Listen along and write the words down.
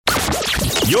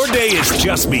Your day has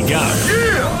just begun.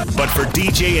 Yeah! But for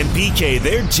DJ and PK,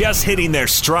 they're just hitting their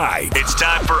stride. It's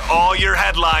time for all your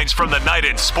headlines from the night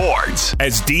in sports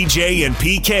as DJ and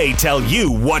PK tell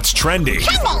you what's trending.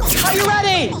 Are you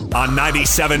ready? On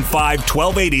 97.5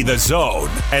 1280 The Zone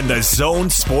and The Zone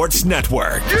Sports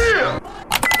Network. Yeah!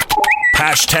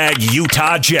 Hashtag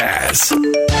Utah Jazz.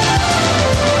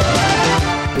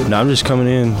 No, I'm just coming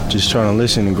in, just trying to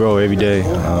listen and grow every day.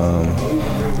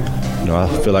 I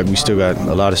feel like we still got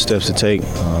a lot of steps to take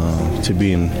to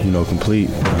being, complete.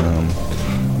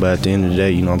 But at the end of the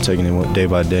day, I'm taking it day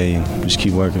by day and just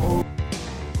keep working.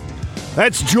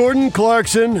 That's Jordan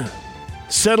Clarkson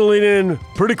settling in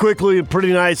pretty quickly and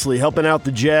pretty nicely, helping out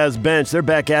the Jazz bench. They're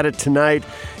back at it tonight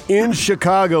in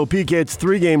Chicago. PK, it's a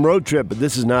 3-game road trip, but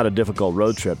this is not a difficult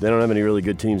road trip. They don't have any really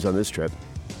good teams on this trip.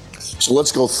 So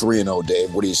let's go 3-0,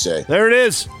 Dave. What do you say? There it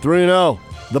is, 3-0.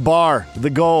 The bar, the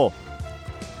goal.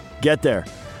 Get there.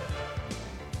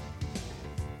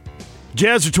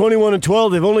 Jazz are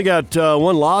 21-12. They've only got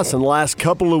one loss in the last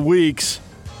couple of weeks.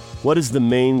 What is the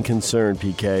main concern,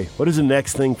 PK? What is the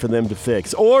next thing for them to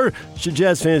fix? Or should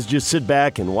Jazz fans just sit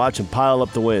back and watch them pile up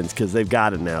the wins because they've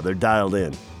got it now? They're dialed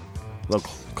in. Look,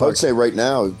 I'd say right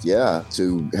now,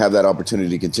 to have that opportunity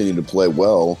to continue to play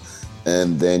well,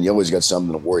 and then you always got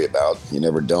something to worry about. You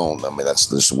never don't. I mean, that's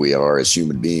just who we are as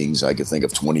human beings. I could think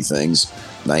of 20 things,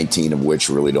 19 of which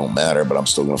really don't matter, but I'm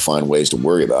still going to find ways to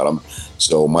worry about them.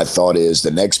 So my thought is the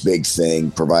next big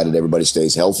thing, provided everybody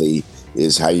stays healthy,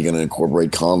 is how you're going to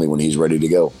incorporate Conley when he's ready to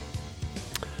go.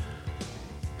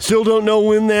 Still don't know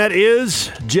when that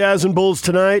is. Jazz and Bulls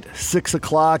tonight, 6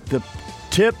 o'clock the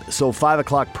tip, so 5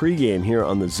 o'clock pregame here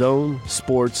on the Zone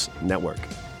Sports Network.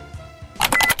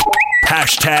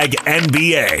 Hashtag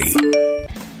NBA.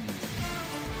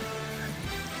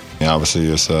 Yeah, obviously,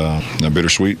 it's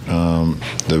bittersweet.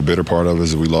 The bitter part of it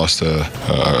is that we lost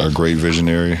a great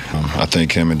visionary. I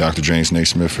think him and Dr. James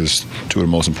Naismith is two of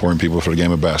the most important people for the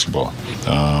game of basketball.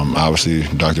 Obviously,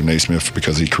 Dr. Naismith,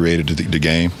 because he created the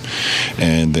game.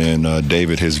 And then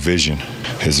David, his vision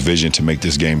to make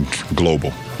this game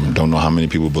global. Don't know how many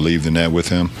people believed in that with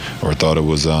him or thought it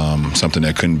was something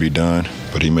that couldn't be done,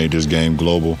 but he made this game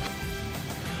global.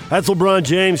 That's LeBron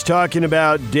James talking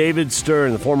about David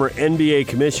Stern, the former NBA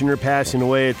commissioner, passing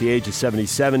away at the age of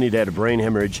 77. He'd had a brain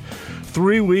hemorrhage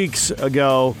 3 weeks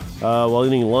ago while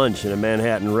eating lunch in a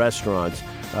Manhattan restaurant.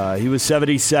 He was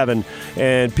 77.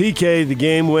 And PK, the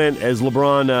game went, as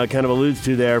LeBron kind of alludes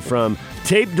to there, from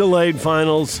tape-delayed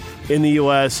finals in the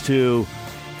U.S. to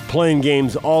playing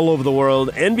games all over the world,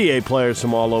 NBA players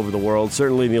from all over the world.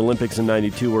 Certainly the Olympics in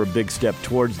 92 were a big step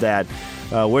towards that.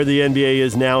 Where the NBA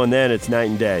is now and then, it's night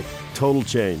and day. Total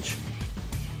change.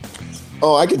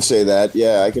 Oh, I can say that.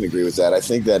 Yeah, I can agree with that. I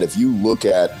think that if you look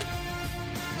at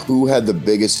who had the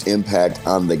biggest impact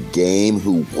on the game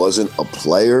who wasn't a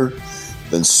player,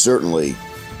 then certainly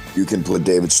you can put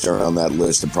David Stern on that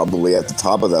list, and probably at the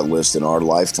top of that list in our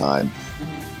lifetime.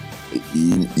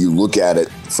 You look at it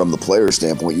from the player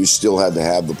standpoint, you still had to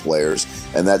have the players.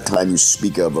 And that time you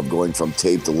speak of going from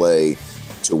tape delay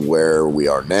to where we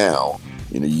are now,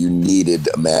 you needed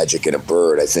a Magic and a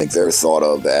Bird. I think they're thought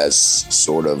of as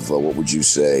sort of, what would you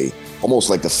say, almost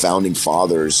like the founding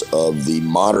fathers of the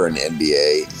modern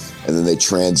NBA. And then they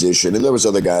transitioned. And there was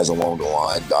other guys along the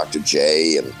line, Dr.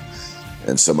 J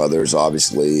and some others,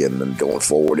 obviously, and then going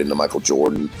forward into Michael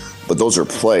Jordan. But those are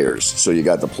players. So you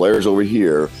got the players over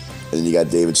here, and then you got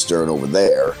David Stern over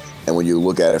there. And when you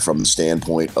look at it from the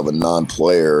standpoint of a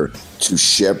non-player to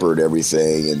shepherd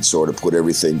everything and sort of put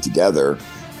everything together,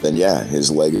 then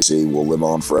his legacy will live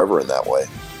on forever in that way.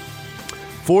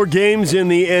 4 games in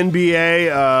the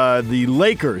NBA. The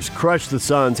Lakers crushed the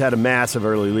Suns, had a massive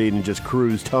early lead, and just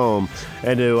cruised home.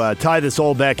 And to tie this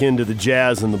all back into the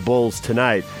Jazz and the Bulls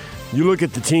tonight, you look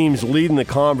at the teams leading the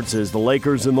conferences, the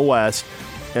Lakers in the West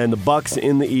and the Bucks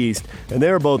in the East, and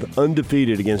they're both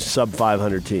undefeated against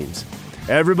sub-500 teams.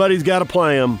 Everybody's got to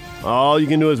play them. All you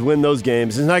can do is win those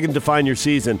games. It's not going to define your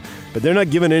season, but they're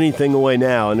not giving anything away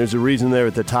now, and there's a reason they're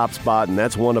at the top spot, and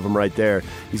that's one of them right there.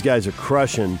 These guys are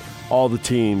crushing all the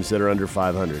teams that are under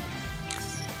 500.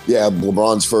 Yeah,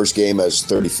 LeBron's first game as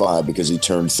 35 because he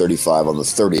turned 35 on the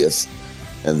 30th,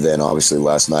 and then obviously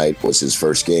last night was his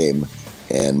first game,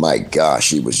 and my gosh,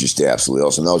 he was just absolutely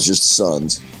awesome. That was just the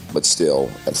Suns, but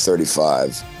still, at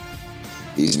 35,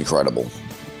 he's incredible.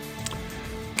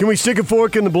 Can we stick a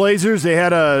fork in the Blazers? They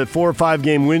had a 4 or 5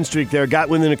 game win streak there, got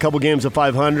within a couple games of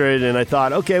 500, and I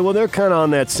thought, okay, well, they're kind of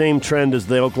on that same trend as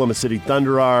the Oklahoma City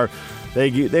Thunder are.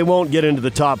 They won't get into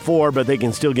the top 4, but they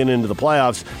can still get into the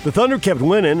playoffs. The Thunder kept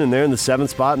winning, and they're in the 7th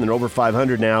spot, and they're over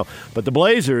 500 now. But the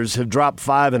Blazers have dropped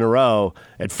 5 in a row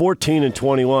at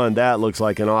 14-21. That looks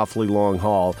like an awfully long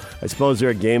haul. I suppose they're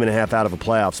a game and a half out of a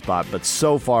playoff spot, but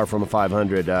so far from a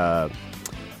 500,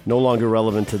 no longer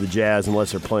relevant to the Jazz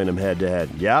unless they're playing them head-to-head.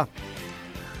 Yeah?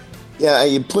 Yeah,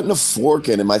 you're putting a fork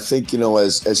in him. I think,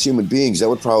 as human beings, that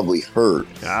would probably hurt.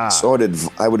 So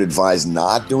I would advise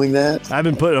not doing that. I've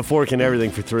been putting a fork in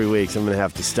everything for 3 weeks. I'm going to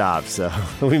have to stop, so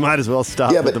we might as well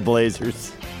stop with the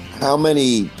Blazers. How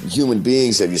many human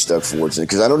beings have you stuck forks in?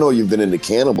 Because I don't know you've been into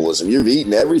cannibalism. You've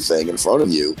eaten everything in front of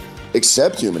you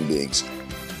except human beings.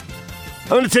 I'm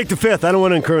going to take the 5th. I don't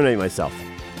want to incriminate myself.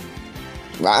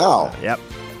 Wow. Yep.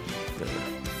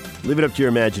 Leave it up to your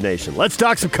imagination. Let's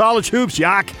talk some college hoops,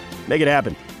 Yak. Make it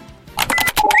happen.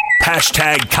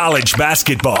 Hashtag college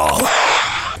basketball.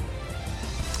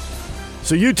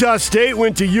 So Utah State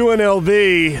went to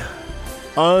UNLV.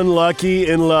 Unlucky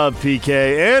in love,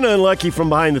 PK. And unlucky from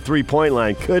behind the three-point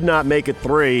line. Could not make it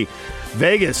 3.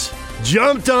 Vegas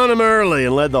jumped on them early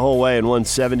and led the whole way and won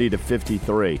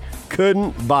 70-53.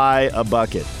 Couldn't buy a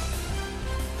bucket.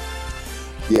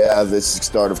 Yeah, this is the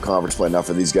start of conference play. Now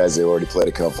for these guys, they already played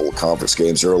a couple of conference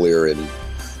games earlier in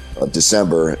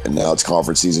December, and now it's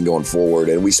conference season going forward.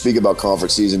 And we speak about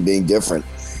conference season being different,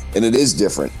 and it is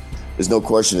different. There's no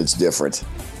question it's different.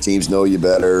 Teams know you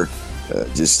better.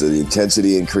 Just the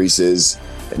intensity increases,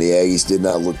 and the Aggies did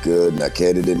not look good.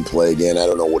 Nakeda didn't play again. I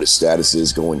don't know what his status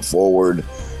is going forward.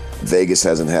 Vegas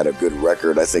hasn't had a good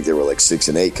record. I think they were like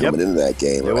 6-8 coming into that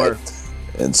game. They right? were.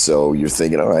 And so you're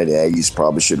thinking, all right, Aggies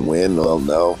probably should win. Well,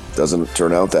 no, doesn't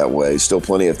turn out that way. Still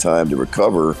plenty of time to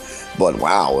recover. But,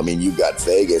 wow, I mean, you got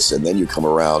Vegas, and then you come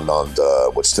around on,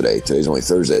 what's today? Today's only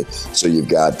Thursday. So you've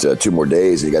got 2 more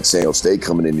days, and you got San Jose State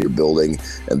coming into your building,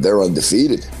 and they're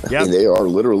undefeated. Yep. I mean, they are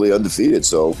literally undefeated.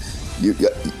 So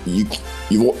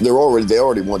they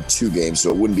already won 2 games, so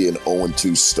it wouldn't be an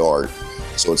 0-2 start.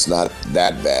 So it's not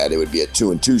that bad. It would be a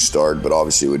 2-2 start, but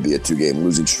obviously it would be a 2-game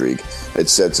losing streak. It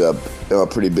sets up a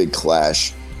pretty big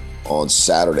clash on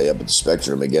Saturday up at the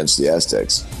Spectrum against the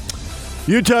Aztecs.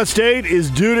 Utah State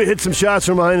is due to hit some shots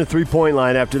from behind the three-point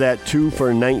line after that 2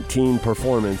 for 19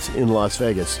 performance in Las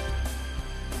Vegas.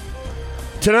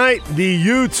 Tonight, the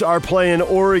Utes are playing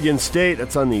Oregon State.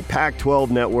 That's on the Pac-12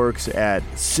 networks at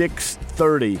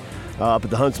 6:30 up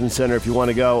at the Huntsman Center if you want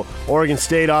to go. Oregon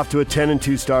State off to a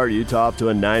 10-2 start. Utah off to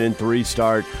a 9-3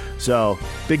 start. So,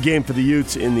 big game for the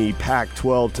Utes in the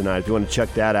Pac-12 tonight. If you want to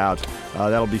check that out,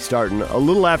 that'll be starting a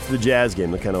little after the Jazz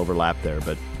game. They kind of overlap there,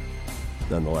 but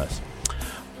nonetheless.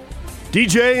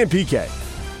 DJ and PK.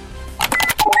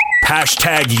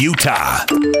 Hashtag Utah.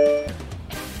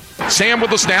 Sam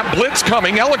with the snap, blitz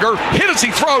coming. Elliger hit as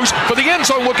he throws for the end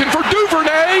zone looking for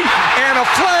Duvernay, and a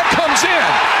flag comes in.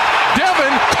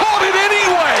 Devin caught it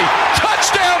anyway.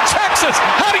 Touchdown, Texas.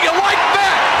 How do you like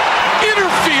that?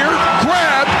 Interfered,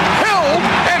 grabbed, held,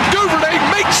 and Duvernay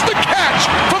makes the catch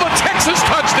for the Texas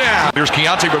touchdown. Here's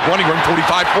Keontae with running room,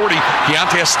 45-40.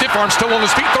 Keontae has stiff arm still on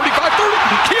his feet,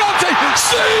 35-30. Keontae,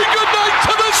 say goodnight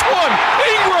to this one.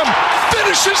 Ingram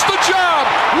finishes the job.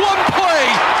 One play,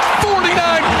 49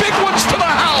 big ones to the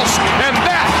house, and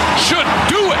that should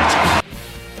do it.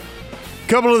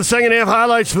 Couple of the second half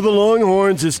highlights for the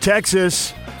Longhorns is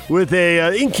Texas with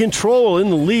in control in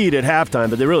the lead at halftime,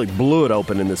 but they really blew it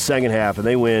open in the second half, and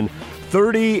they win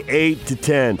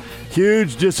 38-10.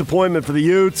 Huge disappointment for the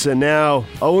Utes, and now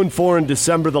 0-4 in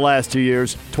December the last 2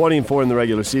 years, 20-4 in the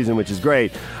regular season, which is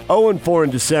great. 0-4 in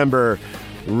December,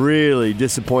 really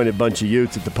disappointed bunch of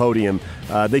Utes at the podium.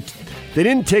 They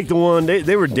didn't take the one.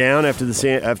 They were down after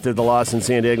the loss in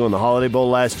San Diego in the Holiday Bowl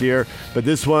last year, but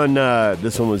this one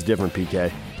was different,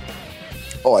 PK.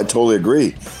 Oh, I totally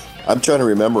agree. I'm trying to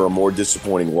remember a more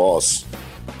disappointing loss.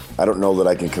 I don't know that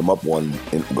I can come up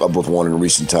with one in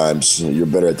recent times. You're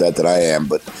better at that than I am,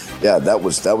 but yeah, that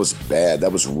was bad.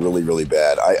 That was really, really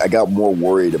bad. I got more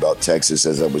worried about Texas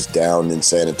as I was down in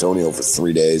San Antonio for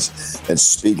 3 days and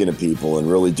speaking to people and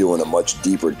really doing a much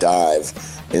deeper dive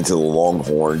into the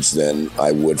Longhorns than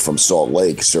I would from Salt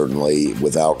Lake, certainly,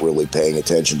 without really paying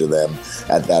attention to them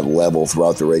at that level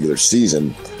throughout the regular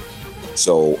season.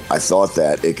 So I thought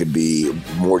that it could be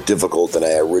more difficult than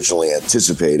I originally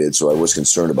anticipated, so I was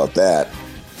concerned about that.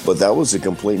 But that was a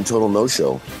complete and total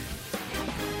no-show.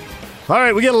 All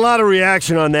right, we get a lot of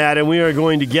reaction on that, and we are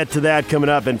going to get to that coming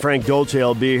up. And Frank Dolce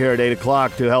will be here at 8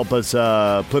 o'clock to help us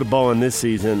put a bow on this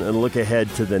season and look ahead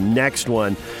to the next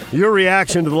one. Your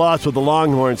reaction to the loss with the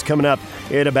Longhorns coming up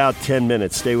in about 10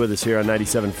 minutes. Stay with us here on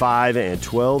 97.5 and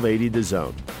 1280 The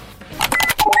Zone.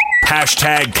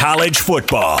 Hashtag college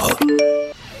football.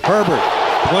 Herbert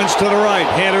Wins to the right,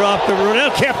 handed off to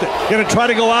Brunell, kept it. Going to try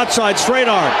to go outside, straight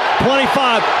arm.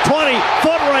 25, 20,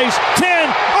 foot race, 10.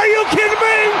 Are you kidding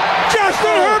me?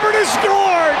 Justin Herbert has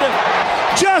scored!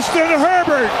 Justin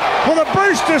Herbert with a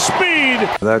burst of speed.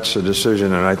 That's a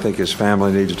decision that I think his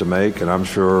family needs to make, and I'm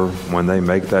sure when they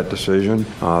make that decision,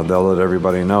 they'll let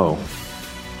everybody know.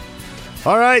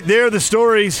 All right, there are the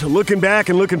stories. Looking back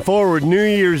and looking forward, New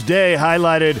Year's Day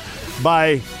highlighted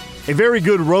by a very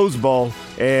good Rose Bowl,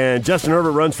 and Justin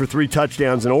Herbert runs for 3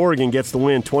 touchdowns, and Oregon gets the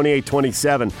win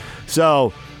 28-27.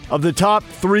 So, of the top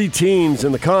 3 teams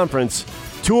in the conference,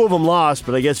 2 of them lost,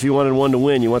 but I guess if you wanted one to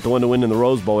win, you want the one to win in the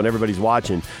Rose Bowl, and everybody's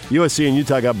watching. USC and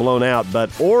Utah got blown out,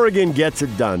 but Oregon gets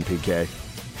it done, PK.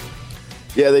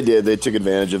 Yeah, they did. They took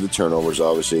advantage of the turnovers,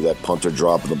 obviously. That punter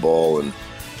dropping the ball and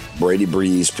Brady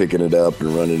Breeze picking it up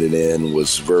and running it in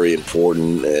was very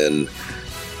important, and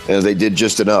they did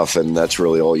just enough, and that's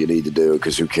really all you need to do,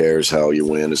 because who cares how you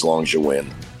win as long as you win.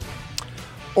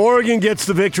 Oregon gets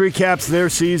the victory, caps their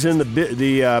season.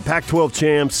 The Pac-12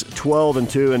 champs,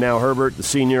 12-2, and now Herbert, the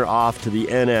senior, off to the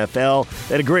NFL.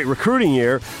 They had a great recruiting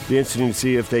year. Be interesting to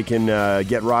see if they can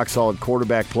get rock-solid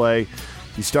quarterback play.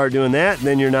 You start doing that, and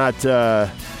then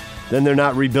then they're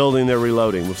not rebuilding, they're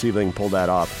reloading. We'll see if they can pull that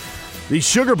off. The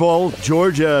Sugar Bowl,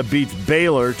 Georgia beats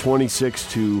Baylor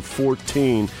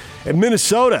 26-14. And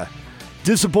Minnesota,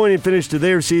 disappointing finish to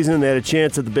their season. They had a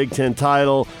chance at the Big Ten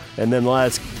title, and then 2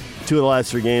 of the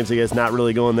last 3 games, I guess, not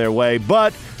really going their way.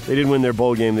 But they did win their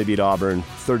bowl game. They beat Auburn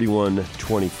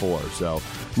 31-24. So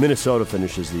Minnesota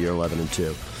finishes the year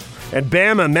 11-2. And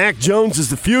Bama, Mac Jones is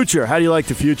the future. How do you like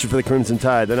the future for the Crimson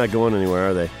Tide? They're not going anywhere,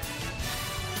 are they?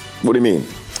 What do you mean?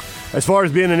 As far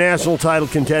as being a national title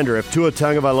contender, if Tua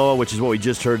Tagovailoa, which is what we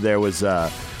just heard there, was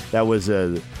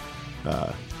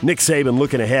Nick Saban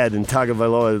looking ahead, and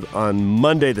Tagovailoa on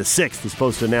Monday the 6th is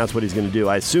supposed to announce what he's going to do.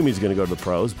 I assume he's going to go to the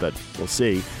pros, but we'll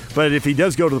see. But if he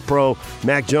does go to the pro,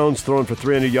 Mac Jones throwing for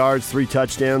 300 yards, 3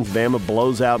 touchdowns. Bama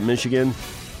blows out Michigan.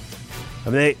 I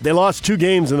mean, they lost 2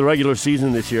 games in the regular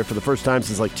season this year for the first time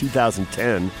since like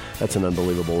 2010. That's an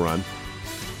unbelievable run.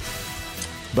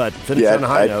 But finish on a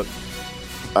high note.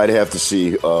 I'd have to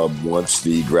see once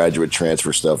the graduate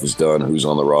transfer stuff is done, who's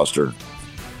on the roster.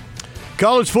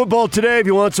 College football today, if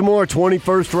you want some more,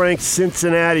 21st ranked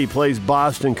Cincinnati plays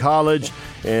Boston College,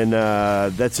 and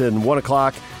that's at 1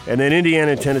 o'clock. And then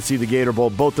Indiana and Tennessee, the Gator Bowl.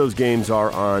 Both those games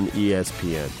are on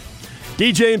ESPN.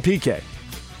 DJ and PK.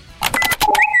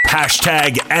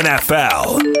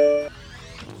 #NFL.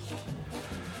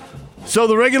 So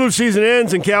the regular season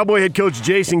ends, and Cowboy head coach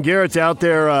Jason Garrett's out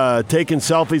there taking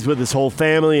selfies with his whole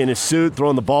family in his suit,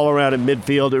 throwing the ball around at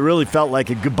midfield. It really felt like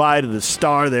a goodbye to the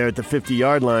star there at the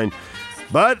 50-yard line.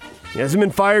 But he hasn't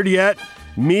been fired yet.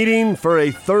 Meeting for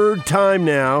a 3rd time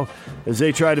now as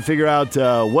they try to figure out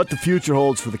what the future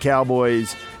holds for the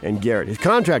Cowboys and Garrett. His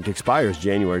contract expires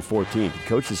January 14th. He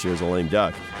coached this year as a lame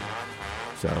duck.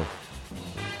 So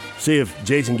see if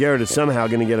Jason Garrett is somehow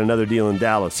going to get another deal in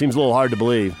Dallas. Seems a little hard to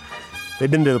believe. They've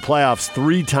been to the playoffs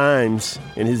 3 times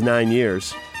in his 9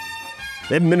 years.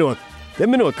 They haven't been to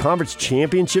a conference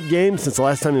championship game since the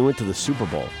last time they went to the Super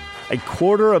Bowl. A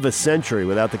quarter of a century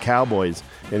without the Cowboys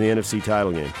in the NFC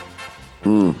title game.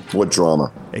 What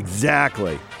drama.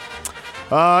 Exactly.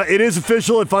 It is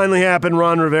official. It finally happened.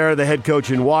 Ron Rivera, the head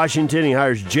coach in Washington, he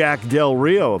hires Jack Del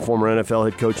Rio, a former NFL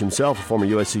head coach himself, a former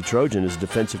USC Trojan, as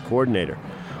defensive coordinator.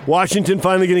 Washington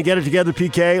finally going to get it together,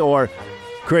 PK, or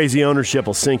crazy ownership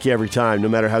will sink you every time, no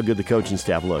matter how good the coaching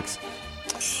staff looks?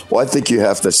 Well, I think you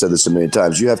have to, I've said this a million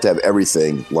times, you have to have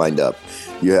everything lined up.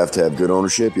 You have to have good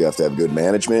ownership, you have to have good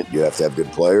management, you have to have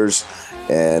good players,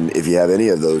 and if you have any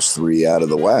of those 3 out of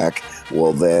the whack,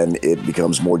 well, then it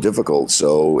becomes more difficult.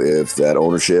 So if that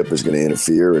ownership is going to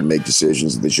interfere and make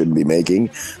decisions that they shouldn't be making,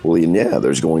 well, yeah,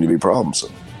 there's going to be problems.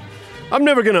 I'm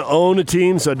never going to own a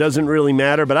team, so it doesn't really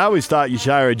matter, but I always thought you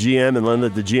should hire a GM and then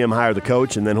let the GM hire the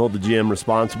coach and then hold the GM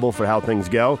responsible for how things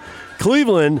go.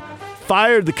 Cleveland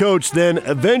fired the coach, then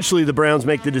eventually the Browns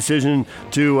make the decision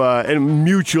to and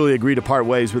mutually agree to part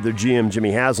ways with their GM,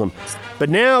 Jimmy Haslam. But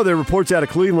now there are reports out of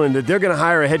Cleveland that they're going to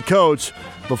hire a head coach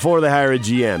before they hire a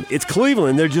GM. It's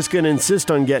Cleveland. They're just going to insist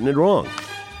on getting it wrong.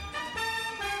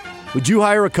 Would you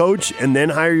hire a coach and then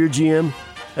hire your GM?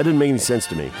 That didn't make any sense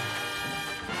to me.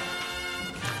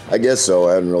 I guess so.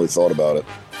 I hadn't really thought about it.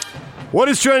 What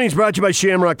is Trending is brought to you by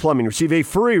Shamrock Plumbing. Receive a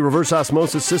free reverse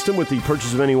osmosis system with the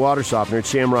purchase of any water softener at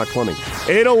Shamrock Plumbing.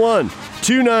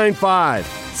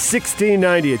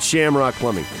 801-295-1690 at Shamrock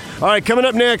Plumbing. All right, coming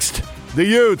up next, the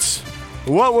Utes.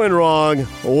 What went wrong?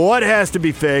 What has to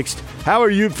be fixed? How are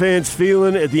Ute fans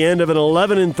feeling at the end of an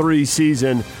 11-3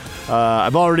 season?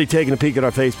 I've already taken a peek at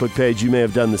our Facebook page. You may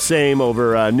have done the same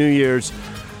over New Year's.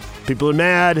 People are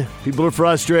mad. People are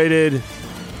frustrated.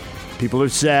 People are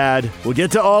sad. We'll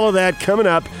get to all of that coming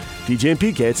up. DJ and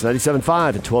PK, it's 97.5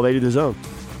 and 1280 The Zone.